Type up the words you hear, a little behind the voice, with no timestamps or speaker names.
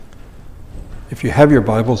If you have your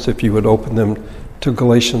Bibles, if you would open them to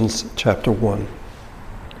Galatians chapter 1.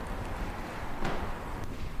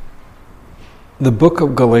 The book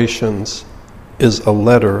of Galatians is a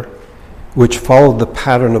letter which followed the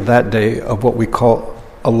pattern of that day of what we call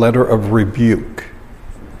a letter of rebuke.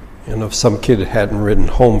 If some kid hadn't written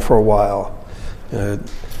home for a while,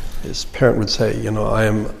 his parent would say,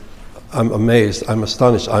 I'm amazed, I'm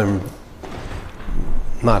astonished, I'm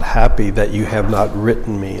not happy that you have not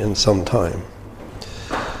written me in some time.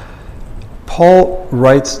 Paul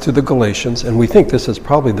writes to the Galatians, and we think this is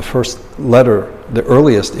probably the first letter, the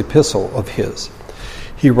earliest epistle of his.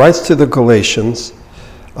 He writes to the Galatians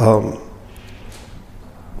not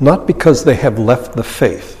because they have left the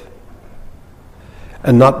faith,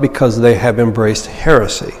 and not because they have embraced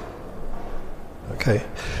heresy, okay,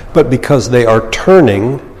 but because they are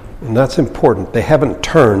turning, and that's important. They haven't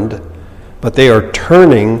turned, but they are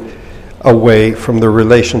turning away from the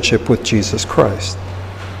relationship with Jesus Christ.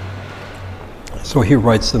 So he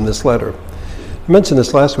writes them this letter. I mentioned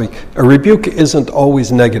this last week. A rebuke isn't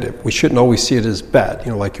always negative. We shouldn't always see it as bad,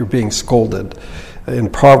 like you're being scolded. In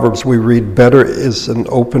Proverbs we read, better is an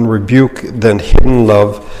open rebuke than hidden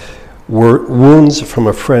love. Wounds from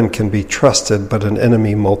a friend can be trusted, but an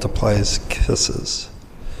enemy multiplies kisses.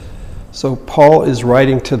 So Paul is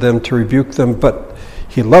writing to them to rebuke them, but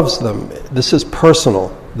he loves them. This is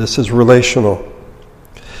personal. This is relational.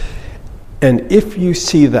 And if you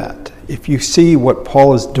see that, if you see what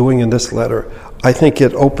Paul is doing in this letter, I think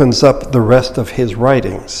it opens up the rest of his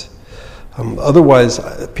writings.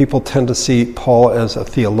 Otherwise, people tend to see Paul as a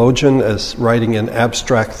theologian, as writing in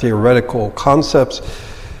abstract theoretical concepts.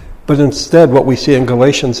 But instead, what we see in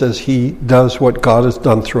Galatians is he does what God has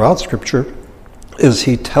done throughout Scripture, is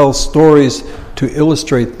he tells stories to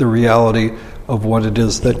illustrate the reality of what it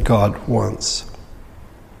is that God wants.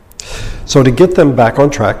 So to get them back on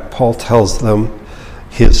track, Paul tells them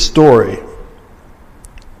his story.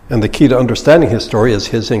 And the key to understanding his story is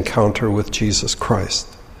his encounter with Jesus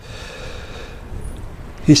Christ.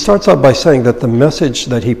 He starts out by saying that the message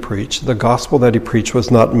that he preached, the gospel that he preached,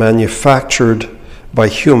 was not manufactured by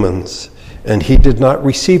humans, and he did not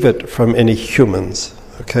receive it from any humans.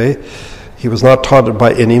 Okay? He was not taught it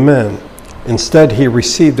by any man. Instead, he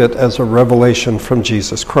received it as a revelation from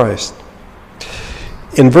Jesus Christ.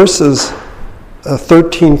 In verses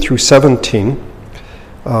 13 through 17,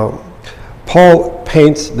 Paul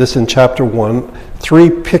paints, this in chapter 1, 3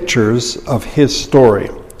 pictures of his story.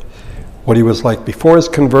 What he was like before his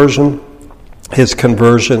conversion,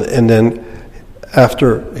 and then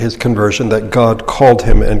after his conversion, that God called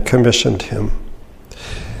him and commissioned him.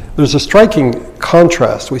 There's a striking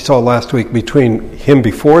contrast we saw last week between him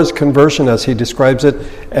before his conversion, as he describes it,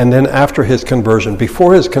 and then after his conversion.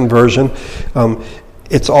 Before his conversion,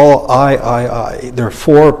 it's all I. There are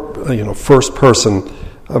 4, first-person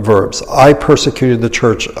verbs. I persecuted the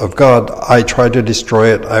church of God. I tried to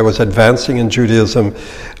destroy it. I was advancing in Judaism.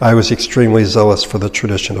 I was extremely zealous for the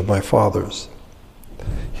tradition of my fathers.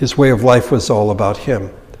 His way of life was all about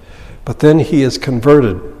him. But then he is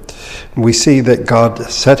converted. We see that God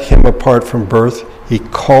set him apart from birth. He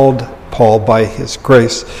called Paul by his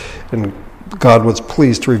grace, and God was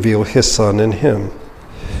pleased to reveal his Son in him.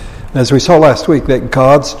 As we saw last week, that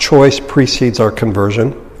God's choice precedes our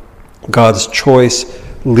conversion. God's choice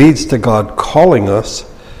leads to God calling us.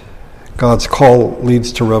 God's call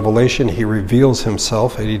leads to revelation. He reveals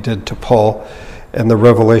himself, and he did to Paul, and the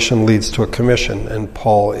revelation leads to a commission, and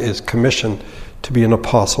Paul is commissioned to be an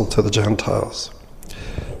apostle to the Gentiles.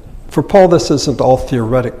 For Paul, this isn't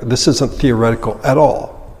theoretical at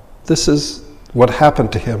all. This is what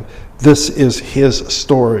happened to him. This is his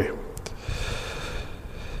story.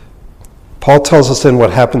 Paul tells us then what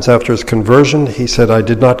happens after his conversion. He said, I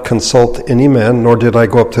did not consult any man, nor did I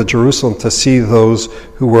go up to Jerusalem to see those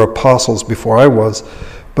who were apostles before I was,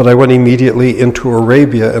 but I went immediately into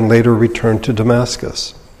Arabia and later returned to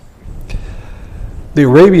Damascus. The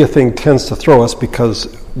Arabia thing tends to throw us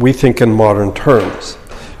because we think in modern terms.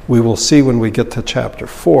 We will see when we get to chapter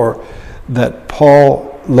 4 that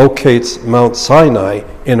Paul locates Mount Sinai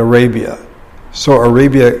in Arabia. So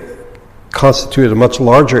Arabia constituted a much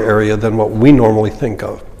larger area than what we normally think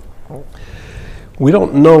of. We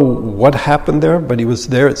don't know what happened there, but he was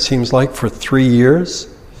there, it seems like, for 3 years.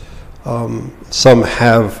 Some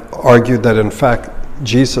have argued that, in fact,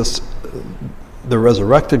 Jesus, the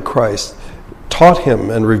resurrected Christ, taught him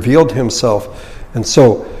and revealed himself. And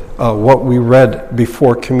so what we read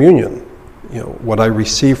before communion, what I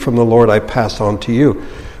received from the Lord, I pass on to you.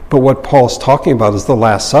 But what Paul's talking about is the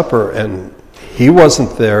Last Supper, and he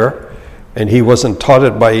wasn't there, and he wasn't taught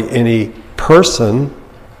it by any person.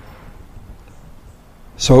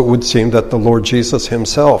 So it would seem that the Lord Jesus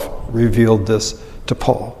himself revealed this to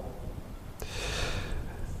Paul.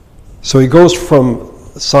 So he goes from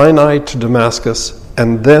Sinai to Damascus,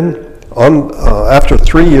 and then after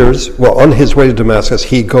 3 years, on his way to Damascus,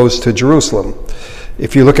 he goes to Jerusalem.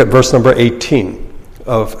 If you look at verse number 18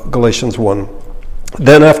 of Galatians 1,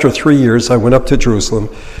 then after 3 years I went up to Jerusalem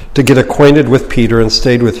to get acquainted with Peter and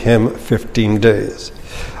stayed with him 15 days.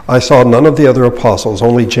 I saw none of the other apostles,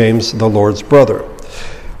 only James, the Lord's brother.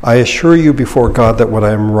 I assure you before God that what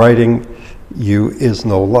I am writing you is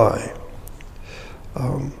no lie.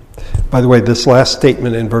 By the way, this last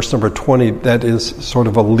statement in verse number 20, that is sort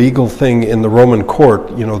of a legal thing in the Roman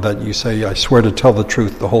court, that you say, I swear to tell the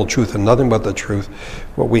truth, the whole truth, and nothing but the truth.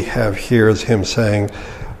 What we have here is him saying,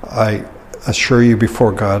 I assure you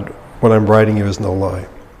before God, what I'm writing you is no lie.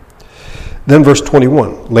 Then verse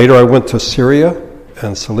 21, later I went to Syria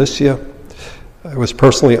and Cilicia. I was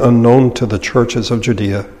personally unknown to the churches of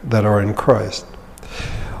Judea that are in Christ.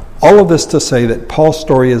 All of this to say that Paul's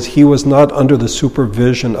story is he was not under the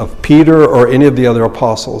supervision of Peter or any of the other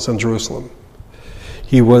apostles in Jerusalem.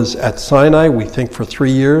 He was at Sinai, we think, for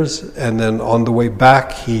 3 years, and then on the way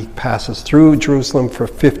back he passes through Jerusalem for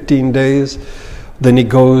 15 days. Then he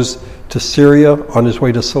goes to Syria on his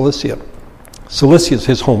way to Cilicia. Cilicia is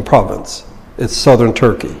his home province. It's southern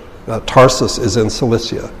Turkey. Tarsus is in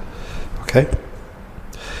Cilicia. Okay?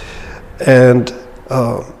 And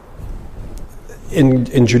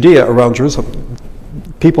in Judea, around Jerusalem,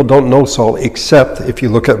 people don't know Saul, except if you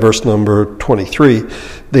look at verse number 23,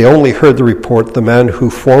 they only heard the report, the man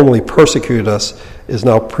who formerly persecuted us is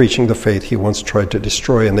now preaching the faith he once tried to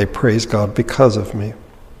destroy, and they praise God because of me.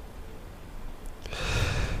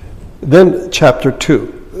 Then chapter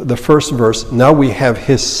 2, the first verse, now we have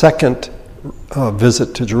his second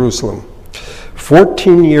visit to Jerusalem.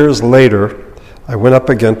 14 years later, I went up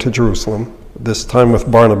again to Jerusalem, this time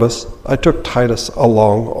with Barnabas. I took Titus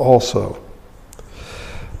along also.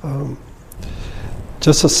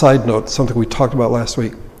 Just a side note, something we talked about last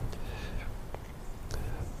week.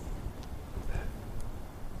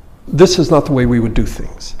 This is not the way we would do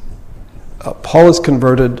things. Paul is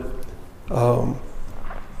converted, and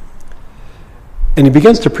he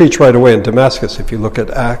begins to preach right away in Damascus, if you look at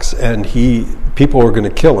Acts, and people are going to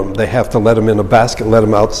kill him. They have to let him in a basket, let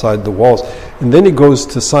him outside the walls. And then he goes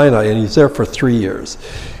to Sinai, and he's there for 3 years.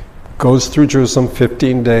 Goes through Jerusalem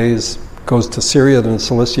 15 days, goes to Syria and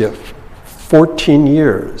Cilicia 14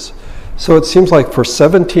 years. So it seems like for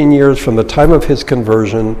 17 years from the time of his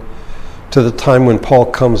conversion to the time when Paul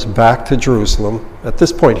comes back to Jerusalem, at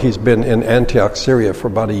this point he's been in Antioch, Syria for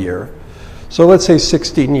about a year. So let's say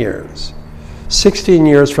 16 years. 16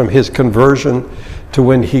 years from his conversion to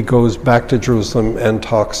when he goes back to Jerusalem and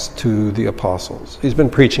talks to the apostles. He's been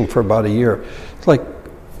preaching for about a year. It's like,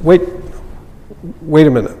 wait a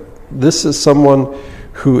minute. This is someone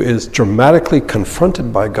who is dramatically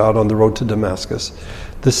confronted by God on the road to Damascus.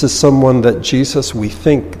 This is someone that Jesus, we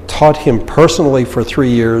think, taught him personally for 3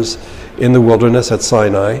 years in the wilderness at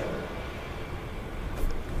Sinai.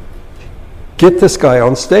 Get this guy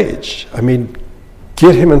on stage.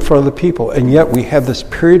 Get him in front of the people. And yet we have this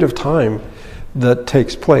period of time that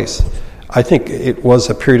takes place. I think it was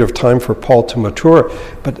a period of time for Paul to mature,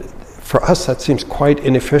 but for us that seems quite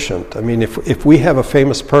inefficient. If we have a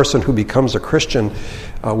famous person who becomes a Christian,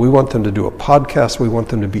 we want them to do a podcast, we want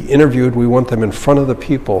them to be interviewed, we want them in front of the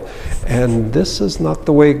people. And this is not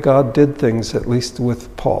the way God did things, at least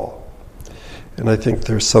with Paul. And I think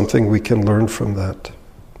there's something we can learn from that.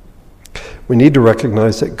 We need to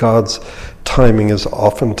recognize that God's timing is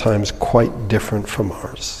oftentimes quite different from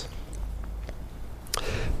ours.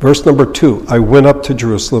 Verse number 2, I went up to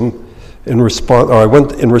Jerusalem in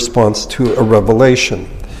response to a revelation.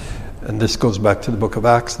 And this goes back to the book of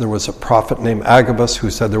Acts. There was a prophet named Agabus who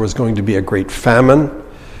said there was going to be a great famine.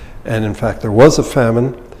 And in fact, there was a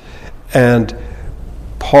famine. And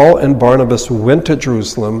Paul and Barnabas went to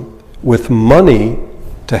Jerusalem with money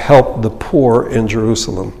to help the poor in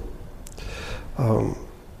Jerusalem.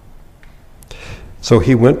 So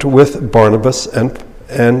he went with Barnabas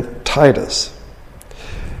and Titus.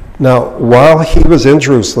 Now, while he was in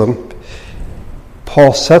Jerusalem,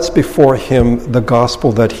 Paul sets before him the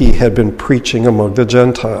gospel that he had been preaching among the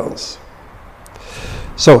Gentiles.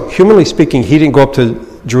 So, humanly speaking, he didn't go up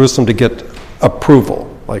to Jerusalem to get approval.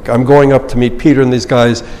 Like, I'm going up to meet Peter and these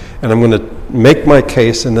guys, and I'm going to make my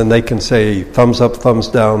case, and then they can say thumbs up, thumbs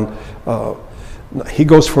down. He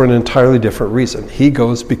goes for an entirely different reason. He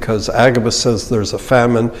goes because Agabus says there's a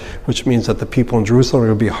famine, which means that the people in Jerusalem are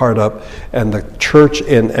going to be hard up, and the church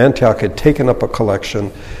in Antioch had taken up a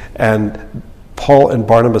collection, and Paul and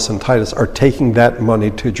Barnabas and Titus are taking that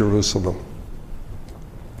money to Jerusalem.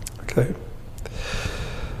 Okay?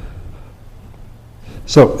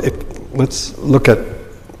 So let's look at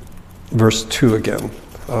verse 2 again.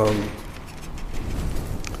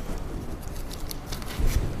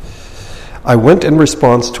 I went in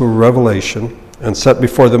response to a revelation and set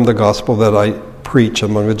before them the gospel that I preach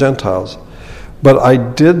among the Gentiles. But I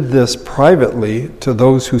did this privately to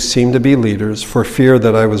those who seemed to be leaders for fear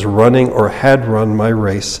that I was running or had run my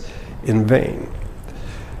race in vain.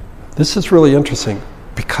 This is really interesting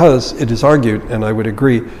because it is argued, and I would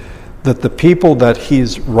agree, that the people that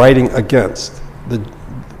he's writing against,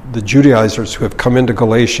 the Judaizers who have come into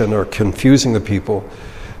Galatia and are confusing the people,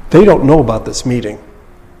 they don't know about this meeting.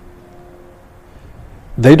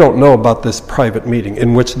 They don't know about this private meeting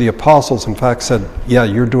in which the apostles, in fact, said, yeah,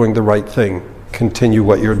 you're doing the right thing. Continue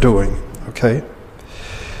what you're doing. Okay?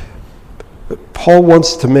 But Paul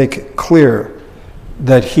wants to make it clear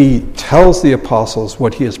that he tells the apostles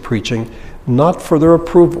what he is preaching, not for their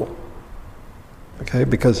approval. Okay?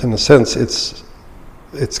 Because in a sense,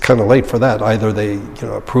 it's kind of late for that. Either they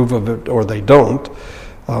approve of it or they don't.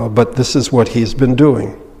 But this is what he's been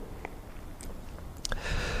doing.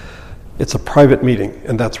 It's a private meeting,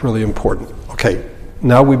 and that's really important. Okay,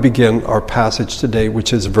 now we begin our passage today,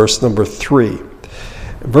 which is verse number 3.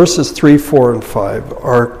 Verses 3, 4, and 5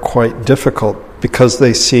 are quite difficult because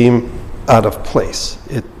they seem out of place.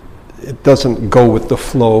 It doesn't go with the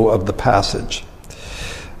flow of the passage.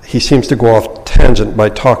 He seems to go off tangent by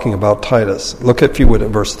talking about Titus. Look, if you would,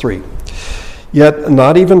 at verse 3. Yet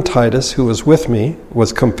not even Titus, who was with me,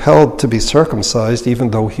 was compelled to be circumcised,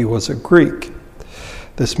 even though he was a Greek.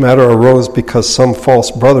 This matter arose because some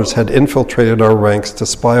false brothers had infiltrated our ranks to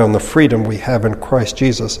spy on the freedom we have in Christ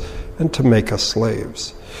Jesus and to make us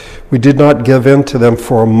slaves. We did not give in to them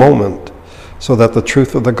for a moment, so that the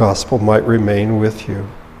truth of the gospel might remain with you.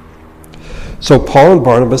 So Paul and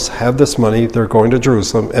Barnabas have this money, they're going to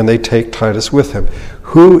Jerusalem, and they take Titus with him.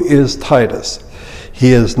 Who is Titus?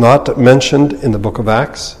 He is not mentioned in the book of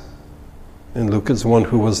Acts. And Luke is the one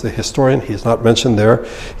who was the historian. He's not mentioned there.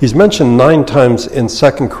 He's mentioned 9 times in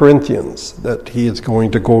 2 Corinthians that he is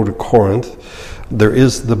going to go to Corinth. There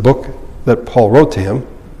is the book that Paul wrote to him,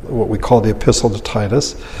 what we call the Epistle to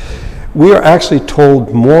Titus. We are actually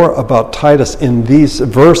told more about Titus in these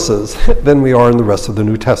verses than we are in the rest of the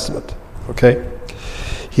New Testament. Okay?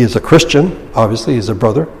 He is a Christian, obviously, he's a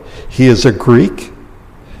brother. He is a Greek,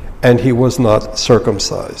 and he was not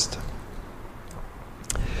circumcised.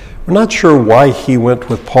 We're not sure why he went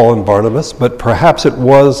with Paul and Barnabas, but perhaps it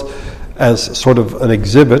was as sort of an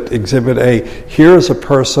exhibit A. Here is a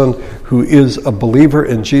person who is a believer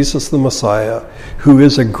in Jesus the Messiah, who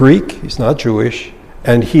is a Greek, he's not Jewish,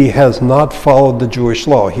 and he has not followed the Jewish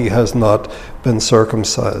law. He has not been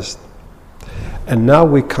circumcised. And now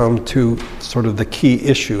we come to sort of the key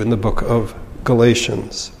issue in the book of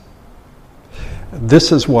Galatians.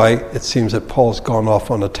 This is why it seems that Paul's gone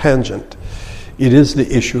off on a tangent. It is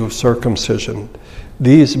the issue of circumcision.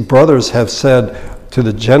 These brothers have said to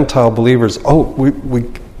the Gentile believers, we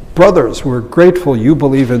brothers, we're grateful you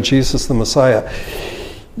believe in Jesus the Messiah.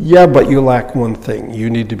 Yeah, but you lack one thing. You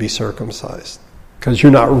need to be circumcised. Because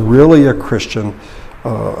you're not really a Christian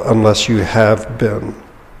unless you have been.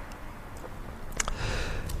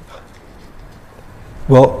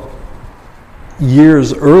 Well,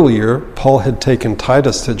 years earlier, Paul had taken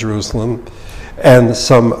Titus to Jerusalem, and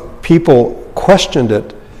some people questioned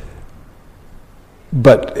it,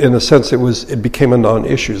 but in a sense it became a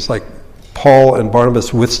non-issue. It's like Paul and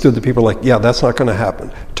Barnabas withstood the people, like, yeah, that's not going to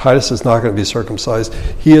happen. Titus is not going to be circumcised.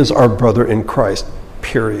 He is our brother in Christ,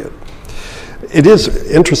 period. It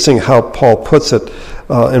is interesting how Paul puts it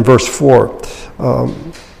in verse 4.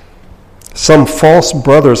 Some false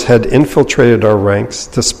brothers had infiltrated our ranks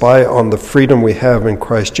to spy on the freedom we have in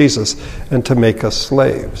Christ Jesus and to make us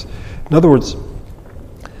slaves. In other words,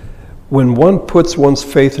 when one puts one's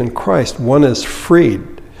faith in Christ, one is freed.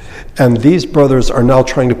 And these brothers are now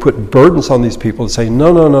trying to put burdens on these people and say,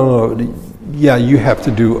 no. Yeah, you have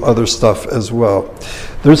to do other stuff as well.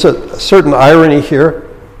 There's a certain irony here,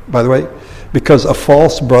 by the way, because a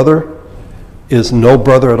false brother is no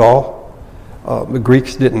brother at all. The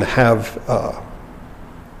Greeks didn't have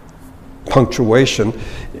punctuation.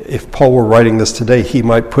 If Paul were writing this today, he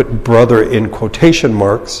might put brother in quotation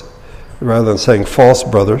marks rather than saying false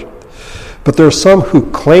brother. But there are some who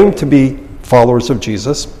claim to be followers of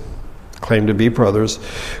Jesus, claim to be brothers,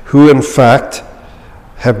 who in fact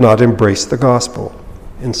have not embraced the gospel.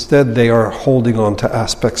 Instead, they are holding on to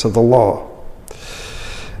aspects of the law.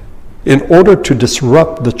 In order to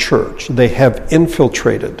disrupt the church, they have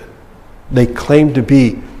infiltrated. They claim to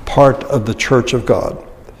be part of the church of God,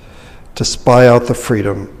 to spy out the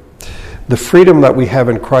freedom. The freedom that we have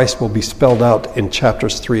in Christ will be spelled out in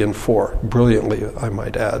chapters 3 and 4, brilliantly, I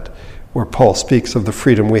might add, where Paul speaks of the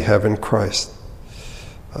freedom we have in Christ.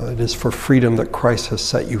 It is for freedom that Christ has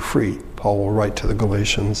set you free, Paul will write to the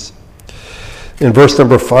Galatians. In verse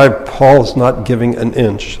number 5, Paul is not giving an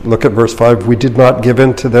inch. Look at verse 5. We did not give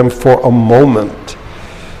in to them for a moment,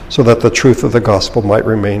 so that the truth of the gospel might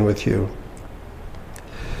remain with you.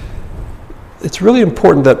 It's really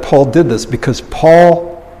important that Paul did this because Paul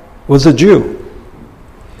was a Jew.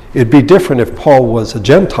 It'd be different if Paul was a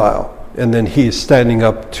Gentile and then he is standing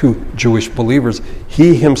up to Jewish believers.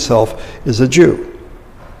 He himself is a Jew.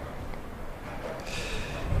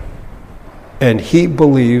 And he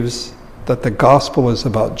believes that the gospel is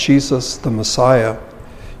about Jesus, the Messiah.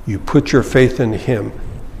 You put your faith in him,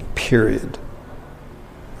 period.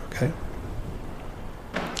 Okay?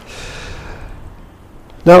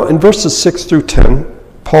 Now, in verses 6 through 10,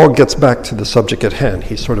 Paul gets back to the subject at hand.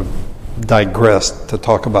 He sort of digressed to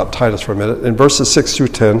talk about Titus for a minute. In verses 6 through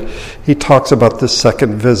 10, he talks about this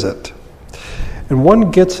second visit. And one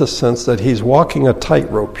gets a sense that he's walking a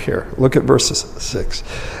tightrope here. Look at verses 6.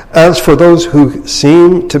 As for those who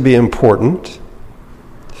seem to be important,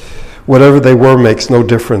 whatever they were makes no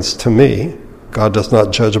difference to me. God does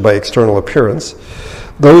not judge by external appearance.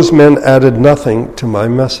 Those men added nothing to my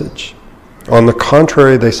message. On the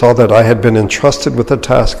contrary, they saw that I had been entrusted with the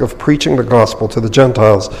task of preaching the gospel to the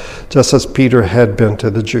Gentiles, just as Peter had been to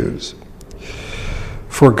the Jews.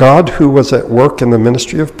 For God, who was at work in the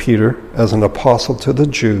ministry of Peter as an apostle to the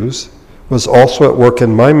Jews, was also at work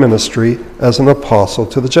in my ministry as an apostle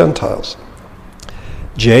to the Gentiles.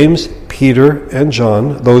 James, Peter, and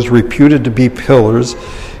John, those reputed to be pillars,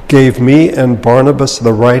 gave me and Barnabas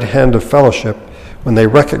the right hand of fellowship when they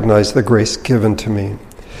recognized the grace given to me.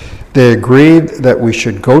 They agreed that we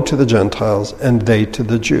should go to the Gentiles and they to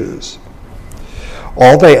the Jews.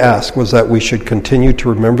 All they asked was that we should continue to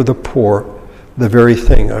remember the poor, the very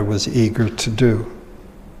thing I was eager to do.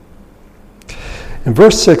 In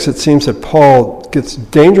verse 6, it seems that Paul gets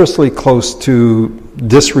dangerously close to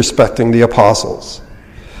disrespecting the apostles.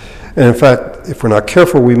 And in fact, if we're not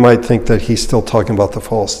careful, we might think that he's still talking about the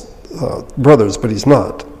false brothers, but he's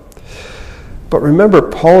not. But remember,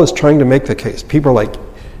 Paul is trying to make the case. People are like,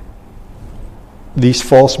 these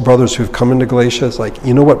false brothers who've come into Galatia, it's like,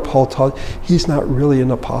 you know what Paul taught? He's not really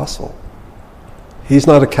an apostle. He's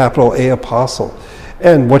not a capital A apostle.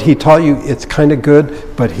 And what he taught you, it's kind of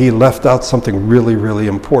good, but he left out something really, really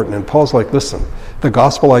important. And Paul's like, listen, the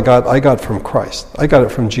gospel I got from Christ. I got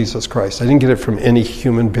it from Jesus Christ. I didn't get it from any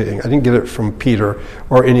human being. I didn't get it from Peter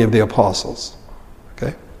or any of the apostles.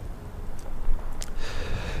 Okay?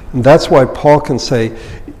 And that's why Paul can say,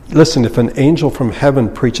 listen, if an angel from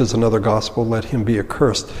heaven preaches another gospel, let him be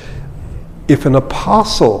accursed. If an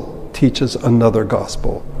apostle teaches another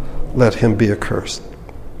gospel, let him be accursed.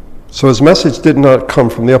 So his message did not come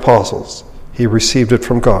from the apostles. He received it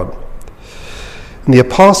from God. And the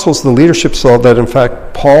apostles, the leadership, saw that in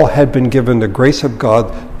fact Paul had been given the grace of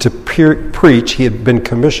God to preach. He had been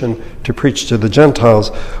commissioned to preach to the Gentiles,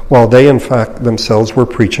 while they in fact themselves were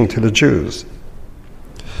preaching to the Jews.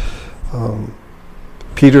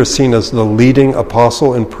 Peter is seen as the leading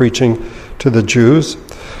apostle in preaching to the Jews.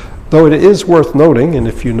 Though it is worth noting, and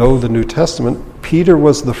if you know the New Testament, Peter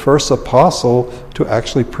was the first apostle to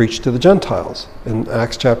actually preach to the Gentiles. In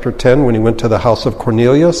Acts chapter 10, when he went to the house of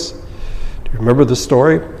Cornelius, do you remember the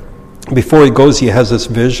story? Before he goes, he has this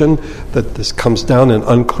vision that this comes down and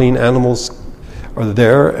unclean animals are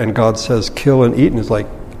there, and God says, kill and eat. And he's like,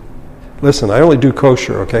 listen, I only do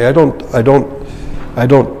kosher, okay? I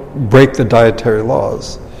don't break the dietary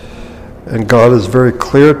laws. And God is very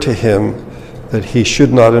clear to him that he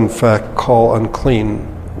should not in fact call unclean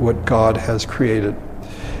what God has created.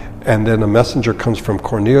 And then a messenger comes from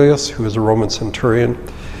Cornelius, who is a Roman centurion.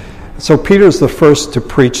 So Peter's the first to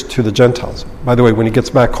preach to the Gentiles. By the way, when he gets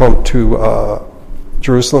back home to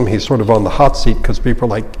Jerusalem, he's sort of on the hot seat because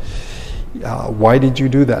people are like, why did you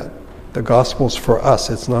do that? The gospel's for us,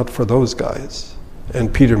 it's not for those guys.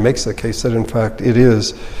 And Peter makes the case that in fact it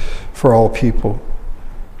is for all people.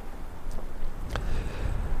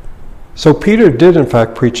 So Peter did in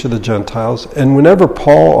fact preach to the Gentiles, and whenever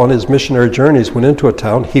Paul on his missionary journeys went into a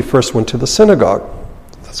town, he first went to the synagogue.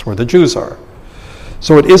 That's where the Jews are.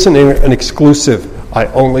 So it isn't an exclusive, I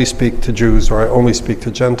only speak to Jews or I only speak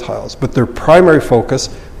to Gentiles, but their primary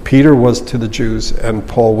focus, Peter was to the Jews and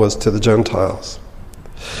Paul was to the Gentiles.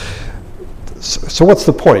 So what's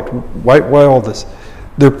the point? Why all this?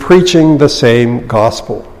 They're preaching the same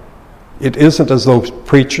gospel. It isn't as though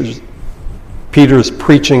Peter's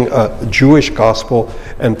preaching a Jewish gospel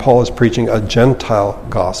and Paul is preaching a Gentile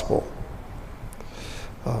gospel.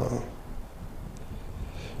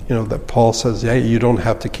 that Paul says, yeah, you don't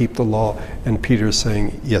have to keep the law, and Peter's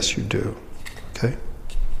saying, yes, you do. Okay?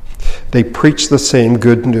 They preach the same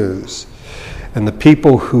good news. And the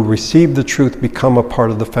people who receive the truth become a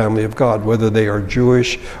part of the family of God, whether they are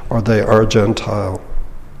Jewish or they are Gentile.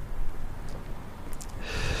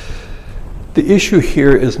 The issue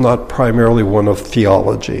here is not primarily one of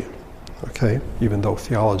theology, okay? Even though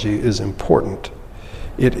theology is important.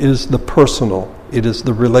 It is the personal, it is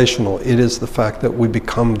the relational, it is the fact that we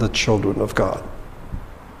become the children of God.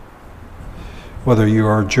 Whether you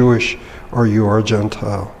are Jewish or you are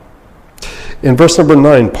Gentile. In verse number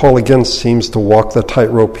 9, Paul again seems to walk the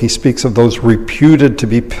tightrope. He speaks of those reputed to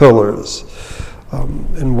be pillars.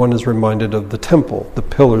 And one is reminded of the temple, the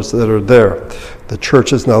pillars that are there. The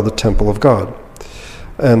church is now the temple of God.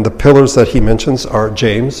 And the pillars that he mentions are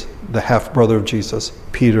James, the half-brother of Jesus,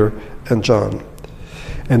 Peter, and John.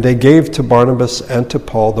 And they gave to Barnabas and to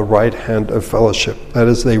Paul the right hand of fellowship. That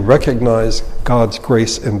is, they recognized God's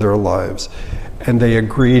grace in their lives. And they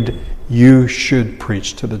agreed, you should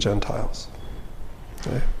preach to the Gentiles.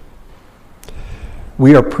 Okay?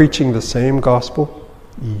 We are preaching the same gospel.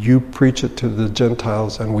 You preach it to the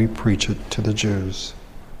Gentiles, and we preach it to the Jews.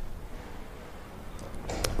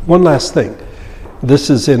 One last thing. This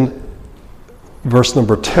is in verse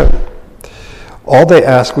number 10. All they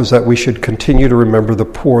asked was that we should continue to remember the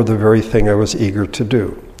poor, the very thing I was eager to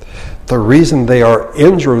do. The reason they are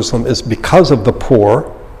in Jerusalem is because of the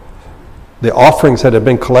poor. The offerings that had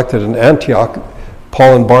been collected in Antioch,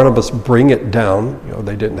 Paul and Barnabas bring it down.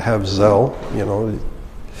 They didn't have zeal.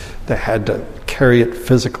 They had to carry it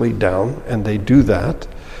physically down, and they do that.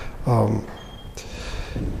 A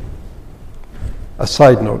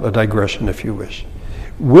side note, a digression if you wish.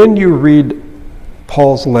 When you read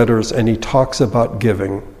Paul's letters and he talks about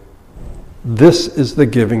giving, this is the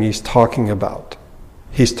giving he's talking about.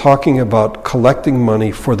 He's talking about collecting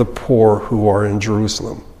money for the poor who are in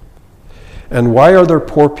Jerusalem. And why are there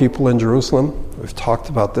poor people in Jerusalem? We've talked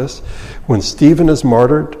about this. When Stephen is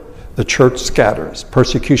martyred, the church scatters.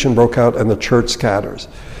 Persecution broke out and the church scatters.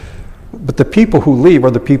 But the people who leave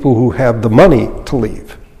are the people who have the money to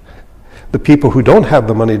leave. The people who don't have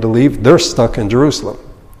the money to leave, they're stuck in Jerusalem.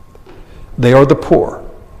 They are the poor.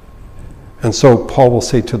 And so Paul will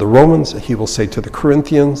say to the Romans, he will say to the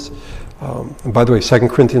Corinthians, and by the way, 2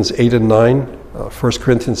 Corinthians 8 and 9, 1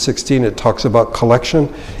 Corinthians 16, it talks about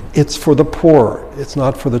collection. It's for the poor. It's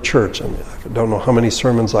not for the church. I don't know how many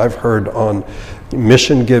sermons I've heard on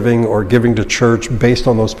mission giving or giving to church based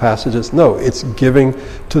on those passages. No, it's giving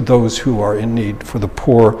to those who are in need, for the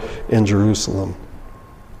poor in Jerusalem.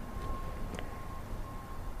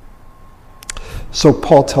 So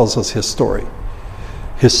Paul tells us his story.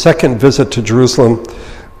 His second visit to Jerusalem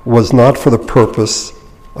was not for the purpose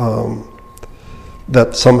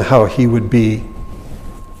that somehow he would be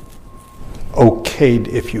okayed,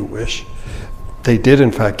 if you wish. They did,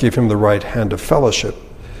 in fact, give him the right hand of fellowship.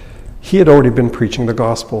 He had already been preaching the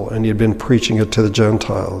gospel, and he had been preaching it to the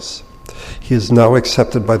Gentiles. He is now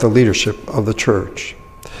accepted by the leadership of the church.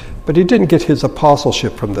 But he didn't get his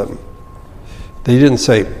apostleship from them. They didn't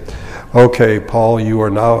say, okay, Paul, you are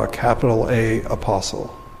now a capital A apostle.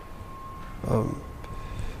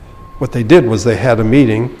 What they did was they had a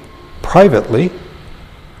meeting privately,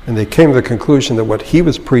 and they came to the conclusion that what he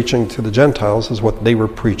was preaching to the Gentiles is what they were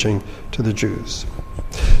preaching to the Jews.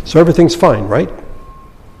 So everything's fine, right?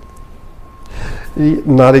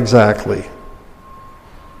 Not exactly.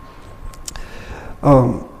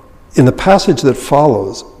 In the passage that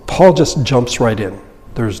follows, Paul just jumps right in.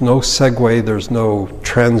 There's no segue, there's no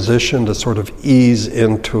transition to sort of ease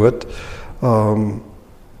into it.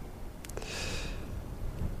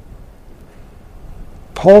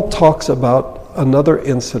 Paul talks about another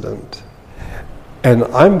incident, and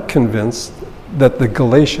I'm convinced that the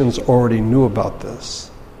Galatians already knew about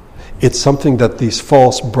this. It's something that these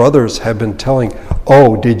false brothers have been telling.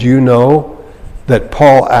 Oh, did you know that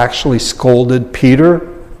Paul actually scolded Peter?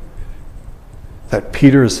 That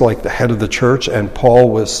Peter is like the head of the church, and Paul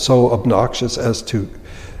was so obnoxious as to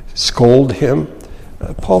scold him?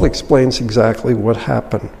 Paul explains exactly what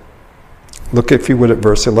happened. Look, if you would, at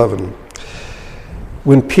verse 11.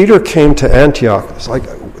 When Peter came to Antioch, it's like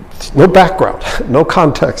no background, no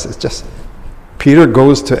context. It's just Peter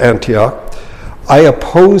goes to Antioch. I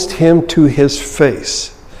opposed him to his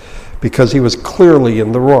face because he was clearly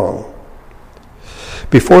in the wrong.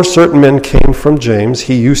 Before certain men came from James,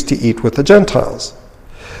 he used to eat with the Gentiles.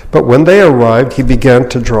 But when they arrived, he began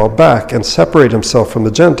to draw back and separate himself from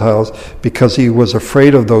the Gentiles because he was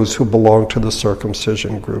afraid of those who belonged to the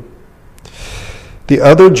circumcision group. The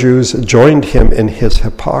other Jews joined him in his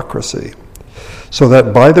hypocrisy. so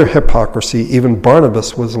that by their hypocrisy even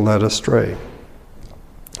Barnabas was led astray.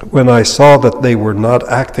 When I saw that they were not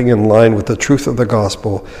acting in line with the truth of the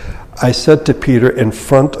gospel, I said to Peter in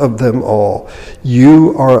front of them all,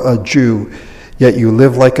 "You are a Jew, yet you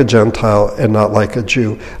live like a Gentile and not like a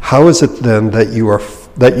Jew. How is it then that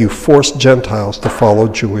you force Gentiles to follow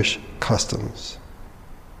Jewish customs?"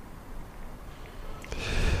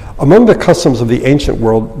 Among the customs of the ancient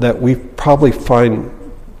world that we probably find,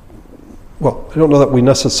 well, I don't know that we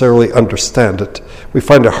necessarily understand it, we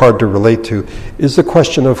find it hard to relate to, is the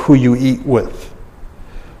question of who you eat with.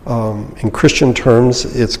 In Christian terms,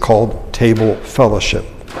 it's called table fellowship.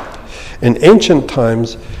 In ancient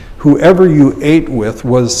times, whoever you ate with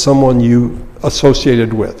was someone you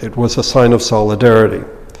associated with. It was a sign of solidarity.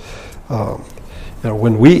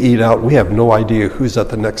 When we eat out, we have no idea who's at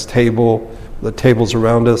the next table, the tables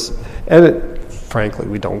around us, and frankly,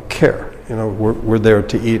 we don't care. We're there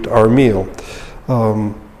to eat our meal.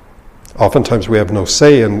 Oftentimes, we have no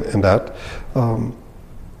say in that.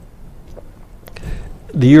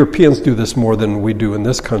 The Europeans do this more than we do in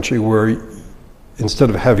this country, where instead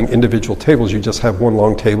of having individual tables, you just have one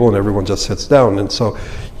long table and everyone just sits down. And so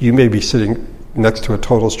you may be sitting next to a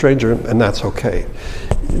total stranger, and that's okay.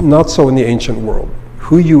 Not so in the ancient world.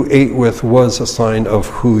 Who you ate with was a sign of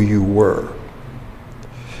who you were.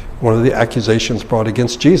 One of the accusations brought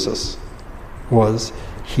against Jesus was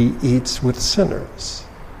he eats with sinners.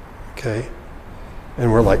 Okay?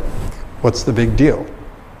 And we're like, what's the big deal?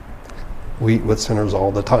 We eat with sinners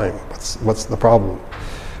all the time. What's the problem?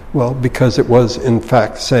 Well, because it was in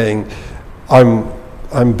fact saying, I'm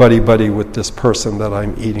buddy-buddy with this person that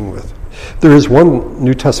I'm eating with. There is one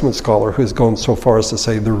New Testament scholar who's gone so far as to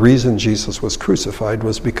say the reason Jesus was crucified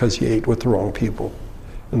was because he ate with the wrong people.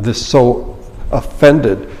 And this so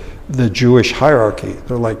offended the Jewish hierarchy.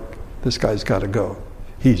 They're like, this guy's got to go.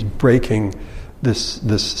 He's breaking this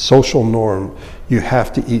social norm. You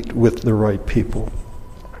have to eat with the right people.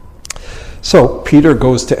 So Peter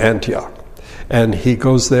goes to Antioch, and he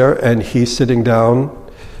goes there, and he's sitting down,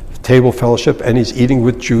 table fellowship, and he's eating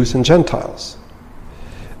with Jews and Gentiles.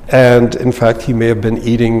 And in fact, he may have been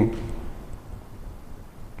eating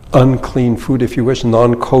unclean food, if you wish,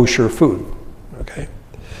 non-kosher food. Okay?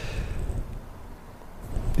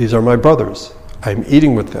 These are my brothers. I'm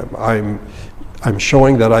eating with them. I'm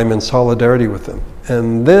showing that I'm in solidarity with them.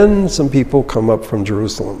 And then some people come up from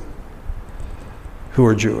Jerusalem who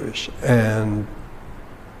are Jewish, and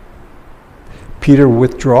Peter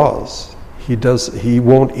withdraws. He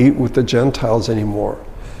won't eat with the Gentiles anymore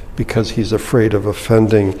because he's afraid of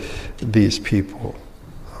offending these people.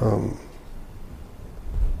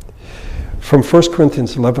 From 1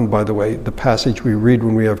 Corinthians 11, by the way, the passage we read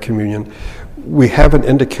when we have communion, we have an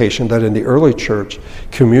indication that in the early church,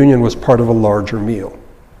 communion was part of a larger meal.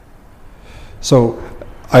 So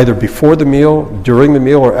either before the meal, during the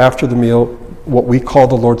meal, or after the meal, what we call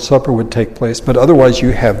the Lord's Supper would take place, but otherwise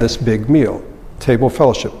you have this big meal, table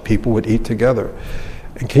fellowship. People would eat together.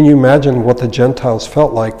 And can you imagine what the Gentiles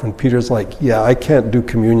felt like when Peter's like, yeah, I can't do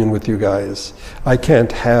communion with you guys. I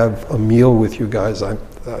can't have a meal with you guys. I'm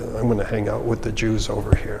going to hang out with the Jews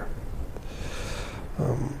over here.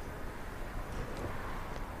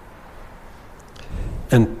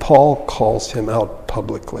 And Paul calls him out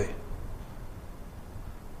publicly.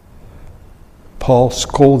 Paul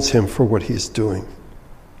scolds him for what he's doing.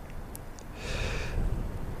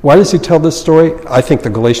 Why does he tell this story? I think the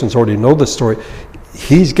Galatians already know this story.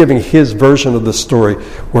 He's giving his version of the story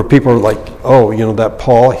where people are like, oh, that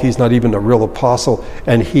Paul, he's not even a real apostle.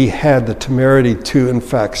 And he had the temerity to, in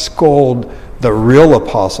fact, scold the real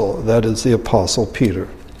apostle, that is the apostle Peter.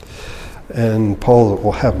 And Paul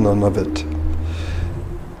will have none of it.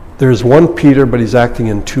 There's one Peter, but he's acting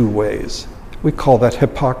in two ways. We call that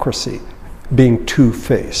hypocrisy. Being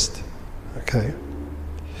two-faced, okay?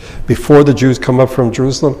 Before the Jews come up from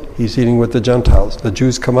Jerusalem, he's eating with the Gentiles. The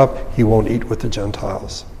Jews come up, he won't eat with the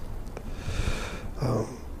Gentiles.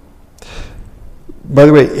 By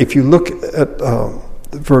the way, if you look at the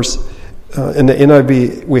verse in the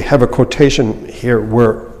NIV, we have a quotation here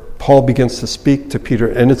where Paul begins to speak to Peter,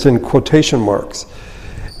 and it's in quotation marks.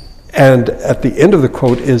 And at the end of the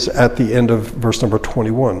quote is at the end of verse number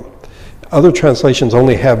 21. Other translations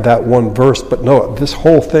only have that one verse, but no, this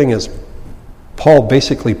whole thing is Paul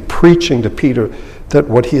basically preaching to Peter that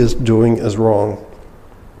what he is doing is wrong.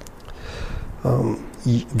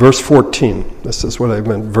 Verse 14, this is what I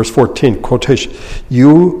meant. Verse 14, quotation.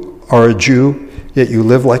 You are a Jew, yet you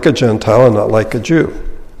live like a Gentile and not like a Jew.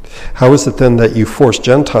 How is it then that you force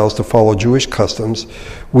Gentiles to follow Jewish customs?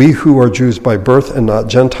 We who are Jews by birth and not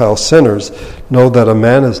Gentile sinners know that a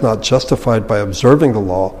man is not justified by observing the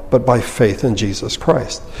law, but by faith in Jesus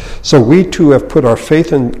Christ. So we too have put our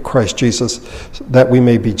faith in Christ Jesus, that we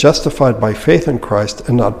may be justified by faith in Christ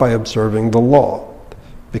and not by observing the law.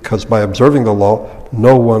 Because by observing the law,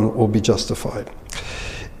 no one will be justified.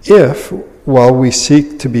 If, while we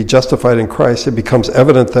seek to be justified in Christ, it becomes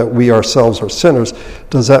evident that we ourselves are sinners,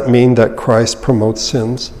 does that mean that Christ promotes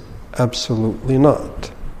sins? Absolutely not.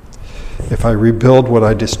 If I rebuild what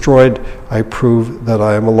I destroyed, I prove that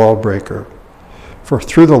I am a lawbreaker. For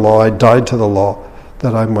through the law I died to the law,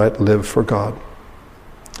 that I might live for God.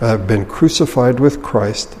 I have been crucified with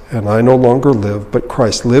Christ, and I no longer live, but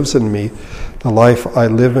Christ lives in me. The life I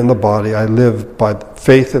live in the body, I live by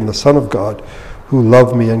faith in the Son of God, who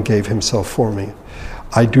loved me and gave himself for me.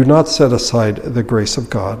 I do not set aside the grace of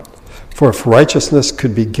God, for if righteousness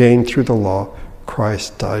could be gained through the law,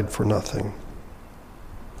 Christ died for nothing.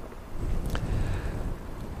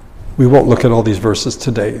 We won't look at all these verses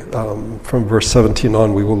today. From verse 17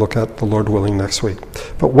 on, we will look at, the Lord willing, next week.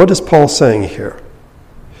 But what is Paul saying here?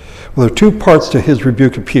 Well, there are two parts to his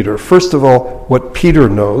rebuke of Peter. First of all, what Peter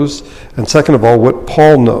knows, and second of all, what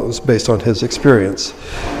Paul knows based on his experience.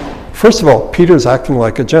 First of all, Peter's acting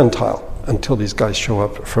like a Gentile until these guys show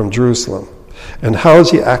up from Jerusalem. And how is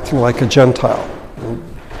he acting like a Gentile?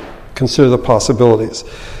 Consider the possibilities.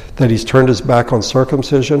 That he's turned his back on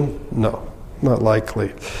circumcision? No, not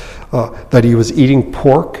likely. That he was eating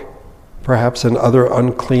pork, perhaps, and other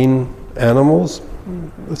unclean animals?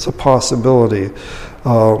 It's a possibility.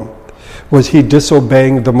 Was he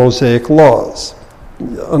disobeying the Mosaic laws?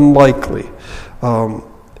 Unlikely.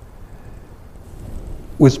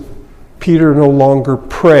 Was Peter no longer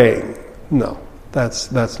praying? No,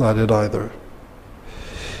 that's not it either.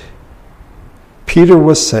 Peter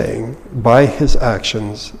was saying by his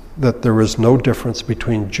actions that there is no difference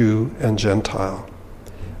between Jew and Gentile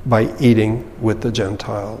by eating with the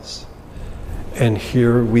Gentiles. And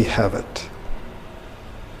here we have it.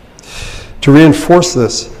 To reinforce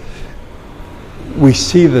this, we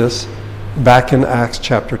see this back in Acts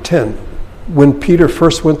chapter 10, when Peter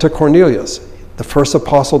first went to Cornelius, the first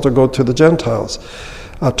apostle to go to the Gentiles.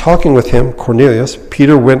 Talking with him, Cornelius,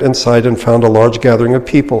 Peter went inside and found a large gathering of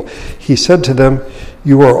people. He said to them,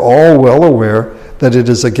 "You are all well aware that it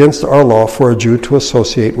is against our law for a Jew to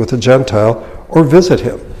associate with a Gentile or visit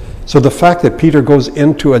him." So the fact that Peter goes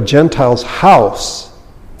into a Gentile's house,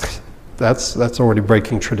 that's already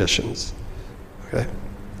breaking traditions. Okay?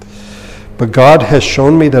 But God has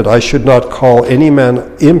shown me that I should not call any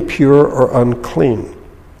man impure or unclean.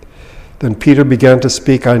 Then Peter began to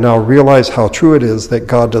speak. I now realize how true it is that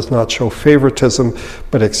God does not show favoritism,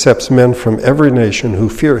 but accepts men from every nation who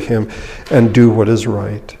fear him and do what is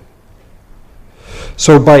right.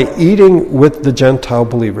 So by eating with the Gentile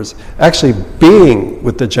believers, actually being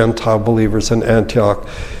with the Gentile believers in Antioch,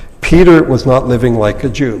 Peter was not living like a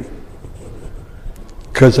Jew.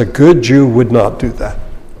 Because a good Jew would not do that.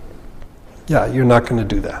 Yeah, you're not going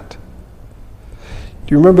to do that.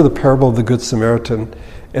 Do you remember the parable of the Good Samaritan?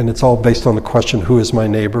 And it's all based on the question, who is my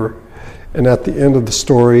neighbor? And at the end of the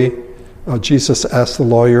story, Jesus asked the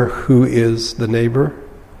lawyer, who is the neighbor?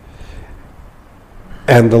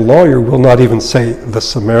 And the lawyer will not even say the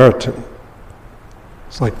Samaritan.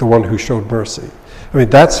 It's like the one who showed mercy. I mean,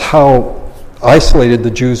 that's how isolated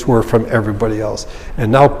the Jews were from everybody else.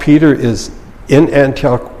 And now Peter is in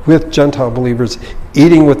Antioch with Gentile believers,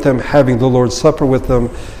 eating with them, having the Lord's Supper with them.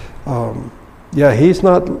 He's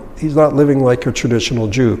not living like a traditional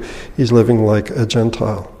Jew. He's living like a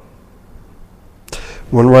Gentile.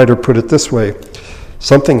 One writer put it this way: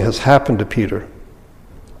 something has happened to Peter.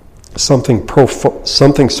 Something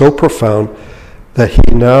so profound that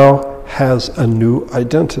he now has a new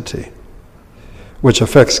identity, which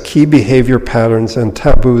affects key behavior patterns and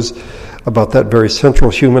taboos about that very central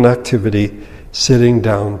human activity, sitting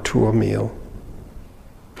down to a meal.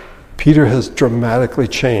 Peter has dramatically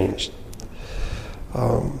changed.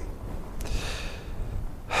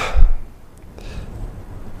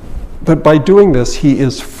 But by doing this, he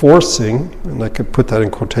is forcing, and I could put that in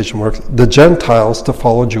quotation marks, the Gentiles to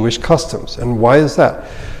follow Jewish customs. And why is that?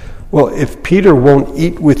 Well, if Peter won't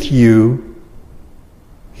eat with you,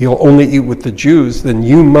 he'll only eat with the Jews, then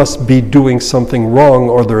you must be doing something wrong,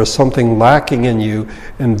 or there is something lacking in you,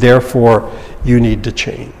 and therefore you need to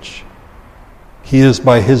change. He is,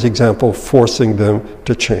 by his example, forcing them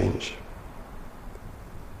to change.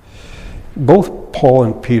 Both Paul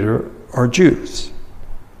and Peter are Jews.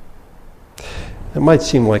 It might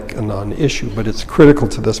seem like a non-issue, but it's critical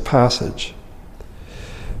to this passage.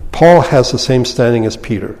 Paul has the same standing as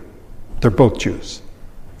Peter. They're both Jews.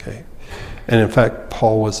 Okay? And in fact,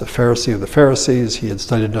 Paul was a Pharisee of the Pharisees. He had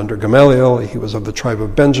studied under Gamaliel. He was of the tribe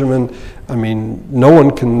of Benjamin. I mean, no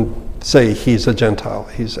one can say he's a Gentile.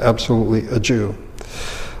 He's absolutely a Jew.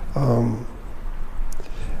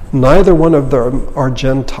 Neither one of them are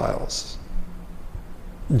Gentiles.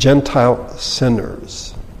 Gentile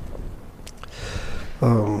sinners.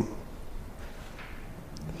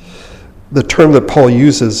 The term that Paul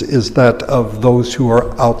uses is that of those who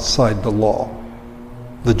are outside the law.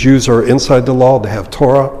 The Jews are inside the law. They have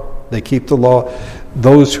Torah. They keep the law.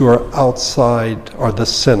 Those who are outside are the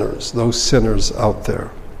sinners, those sinners out there.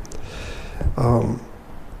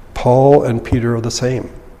 Paul and Peter are the same.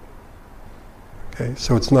 Okay,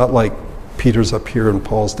 so it's not like Peter's up here and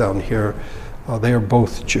Paul's down here. They are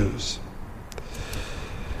both Jews.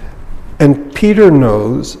 And Peter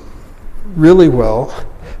knows really well,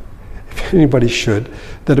 if anybody should,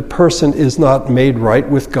 that a person is not made right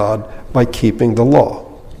with God by keeping the law,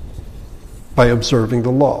 by observing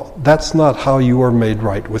the law. That's not how you are made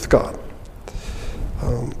right with God.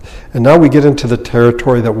 And now we get into the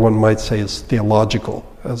territory that one might say is theological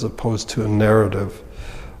as opposed to a narrative.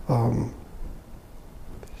 From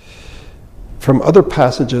other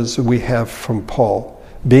passages we have from Paul,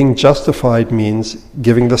 being justified means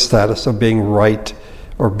giving the status of being right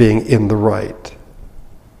or being in the right.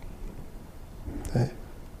 Okay?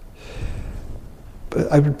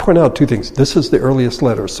 But I would point out two things. This is the earliest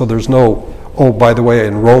letter, so there's no, oh, by the way,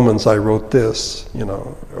 in Romans I wrote this,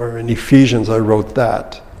 or in Ephesians I wrote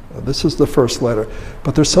that. This is the first letter.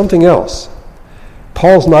 But there's something else.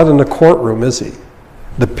 Paul's not in a courtroom, is he?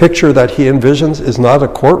 The picture that he envisions is not a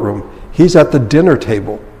courtroom. He's at the dinner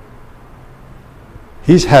table.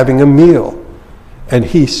 He's having a meal. And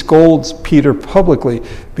he scolds Peter publicly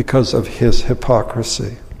because of his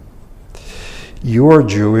hypocrisy. You are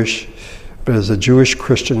Jewish, but as a Jewish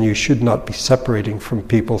Christian, you should not be separating from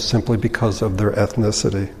people simply because of their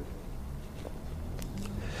ethnicity.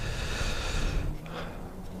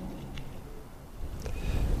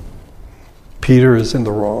 Peter is in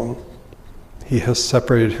the wrong. He has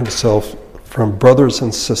separated himself from brothers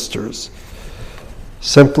and sisters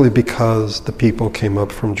simply because the people came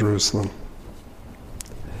up from Jerusalem.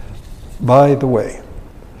 By the way,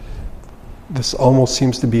 this almost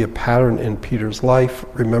seems to be a pattern in Peter's life.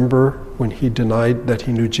 Remember when he denied that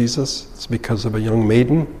he knew Jesus? It's because of a young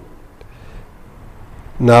maiden.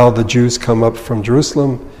 Now the Jews come up from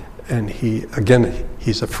Jerusalem, and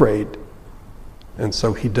he's afraid. And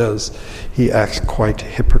so he acts quite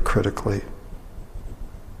hypocritically.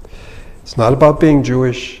 It's not about being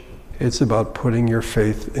Jewish, it's about putting your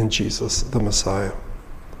faith in Jesus, the Messiah.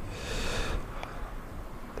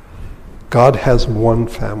 God has one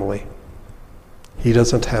family. He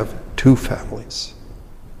doesn't have two families.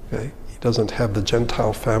 Okay? He doesn't have the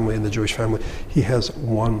Gentile family and the Jewish family. He has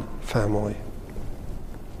one family.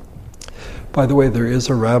 By the way, there is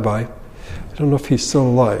a rabbi, I don't know if he's still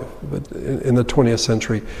alive, but in the 20th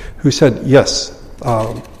century, who said, yes,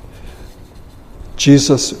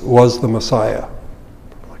 Jesus was the Messiah.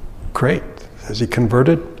 I'm like, great. Has he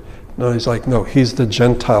converted? No, he's like, no, he's the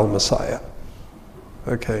Gentile Messiah.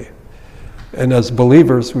 Okay. And as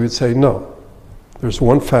believers, we would say, no. There's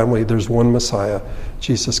one family, there's one Messiah.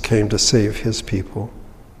 Jesus came to save his people.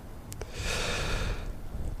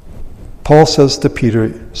 Paul says to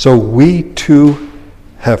Peter, so we too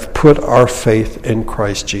have put our faith in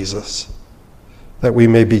Christ Jesus, that we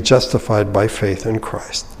may be justified by faith in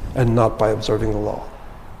Christ and not by observing the law.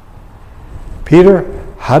 Peter,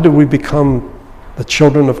 how do we become the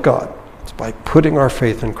children of God? It's by putting our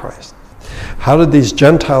faith in Christ. How did these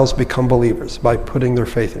Gentiles become believers? By putting their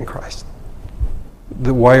faith in Christ.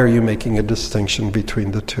 Why are you making a distinction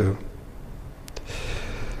between the two?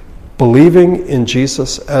 Believing in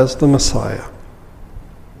Jesus as the Messiah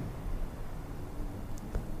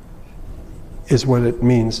is what it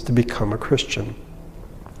means to become a Christian.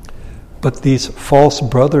 But these false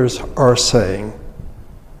brothers are saying,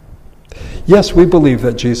 yes, we believe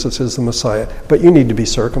that Jesus is the Messiah, but you need to be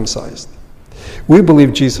circumcised. We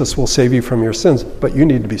believe Jesus will save you from your sins, but you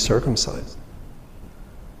need to be circumcised.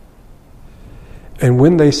 And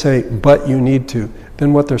when they say, but you need to,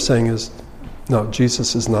 then what they're saying is, no,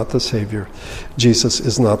 Jesus is not the Savior. Jesus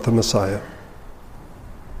is not the Messiah.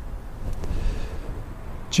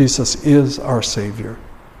 Jesus is our Savior,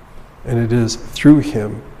 and it is through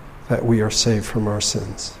him that we are saved from our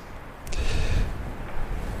sins.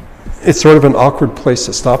 It's sort of an awkward place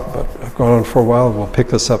to stop, but I've gone on for a while. We'll pick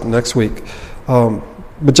this up next week.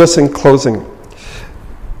 But just in closing,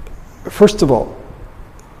 first of all,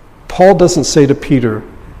 Paul doesn't say to Peter,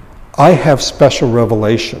 I have special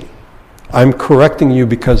revelation. I'm correcting you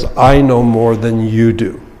because I know more than you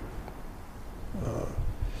do.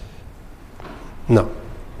 No,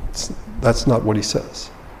 that's not what he says.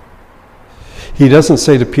 He doesn't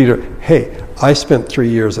say to Peter, hey, I spent 3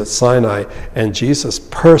 years at Sinai and Jesus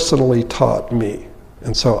personally taught me.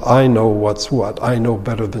 And so I know what's what. I know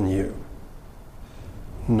better than you.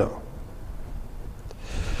 No.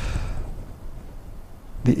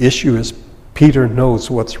 The issue is Peter knows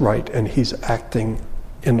what's right and he's acting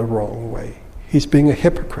in the wrong way. He's being a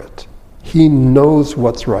hypocrite. He knows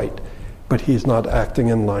what's right, but he's not acting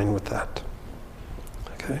in line with that.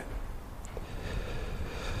 Okay?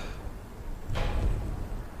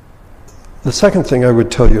 The second thing I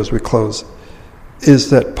would tell you as we close is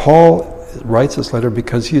that Paul writes this letter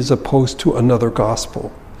because he's opposed to another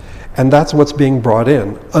gospel. And that's what's being brought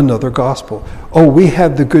in, another gospel. Oh, we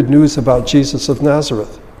have the good news about Jesus of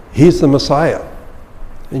Nazareth. He's the Messiah.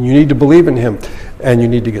 And you need to believe in him. And you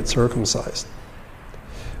need to get circumcised.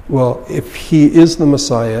 Well, if he is the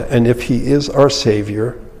Messiah and if he is our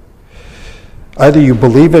Savior, either you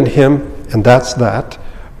believe in him and that's that,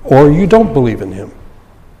 or you don't believe in him.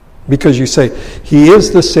 Because you say, he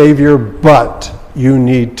is the Savior, but you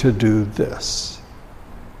need to do this.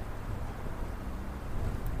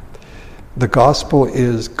 The gospel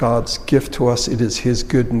is God's gift to us. It is his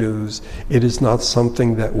good news. It is not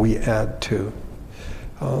something that we add to.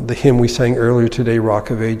 The hymn we sang earlier today, Rock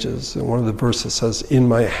of Ages, and one of the verses says, in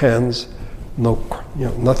my hands,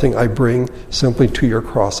 nothing I bring, simply to your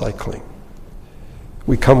cross I cling.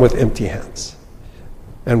 We come with empty hands.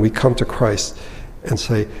 And we come to Christ and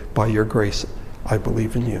say, by your grace, I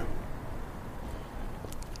believe in you.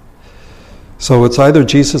 So it's either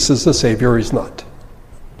Jesus is the Savior or he's not.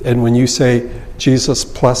 And when you say Jesus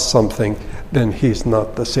plus something, then he's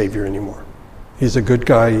not the Savior anymore. He's a good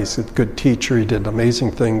guy, he's a good teacher, he did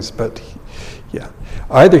amazing things, but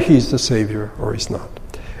either he's the Savior or he's not.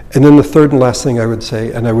 And then the third and last thing I would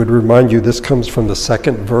say, and I would remind you, this comes from the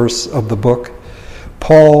second verse of the book.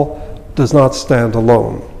 Paul does not stand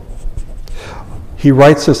alone. He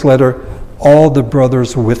writes this letter, all the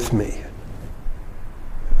brothers with me.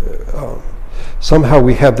 Somehow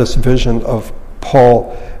we have this vision of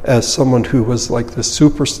Paul as someone who was like the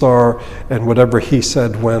superstar, and whatever he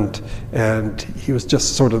said went, and he was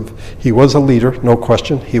just he was a leader, no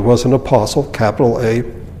question. He was an apostle, capital A.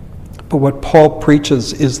 But what Paul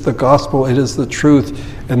preaches is the gospel, it is the truth,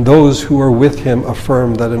 and those who are with him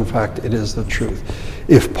affirm that in fact it is the truth.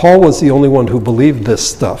 If Paul was the only one who believed this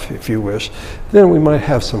stuff, if you wish, then we might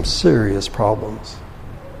have some serious problems.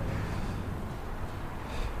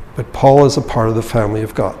 But Paul is a part of the family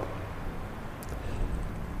of God.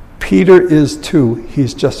 Peter is too.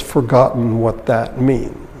 He's just forgotten what that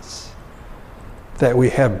means. That we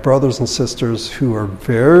have brothers and sisters who are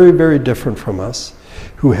very, very different from us,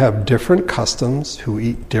 who have different customs, who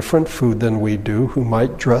eat different food than we do, who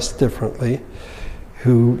might dress differently,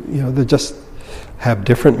 who, they just have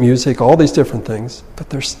different music, all these different things, but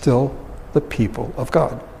they're still the people of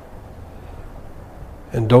God.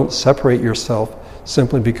 And don't separate yourself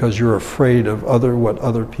simply because you're afraid of what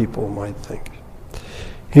other people might think.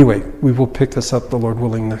 Anyway, we will pick this up, the Lord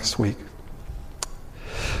willing, next week.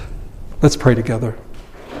 Let's pray together.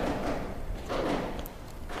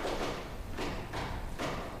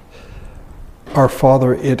 Our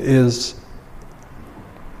Father, it is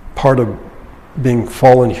part of being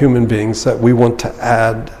fallen human beings that we want to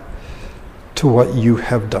add to what you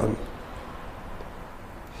have done.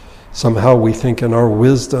 Somehow we think in our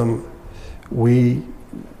wisdom we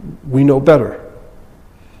know better.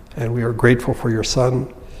 And we are grateful for your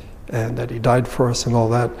Son and that he died for us and all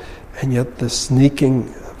that. And yet this sneaking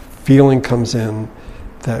feeling comes in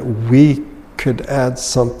that we could add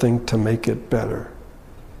something to make it better,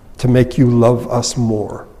 to make you love us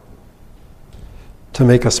more, to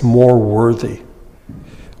make us more worthy.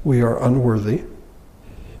 We are unworthy.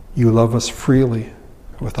 You love us freely,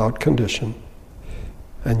 without condition,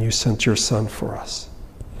 and you sent your Son for us.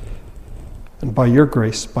 And by your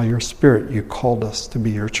grace, by your Spirit, you called us to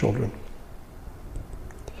be your children.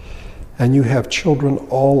 And you have children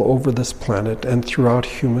all over this planet and throughout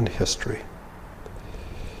human history.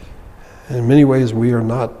 In many ways, we are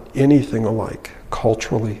not anything alike,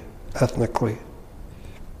 culturally, ethnically,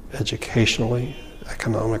 educationally,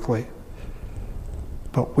 economically,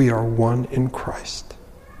 but we are one in Christ.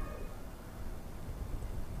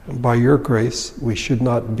 And by your grace, we should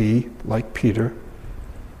not be like Peter.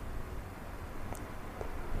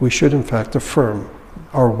 We should, in fact, affirm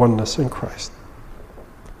our oneness in Christ.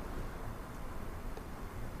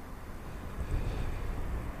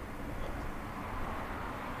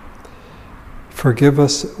 Forgive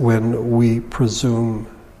us when we presume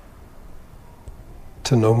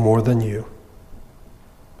to know more than you,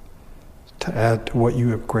 to add to what you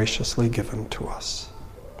have graciously given to us.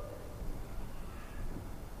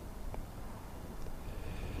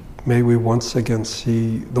 May we once again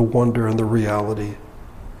see the wonder and the reality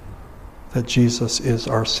that Jesus is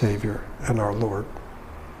our Savior and our Lord.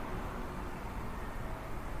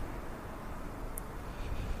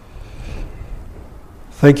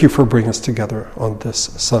 Thank you for bringing us together on this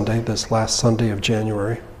Sunday, this last Sunday of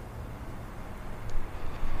January.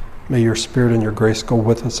 May your Spirit and your grace go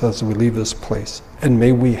with us as we leave this place. And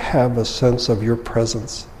may we have a sense of your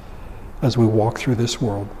presence as we walk through this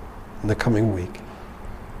world in the coming week.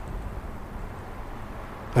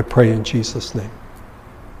 I pray in Jesus' name.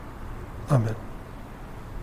 Amen.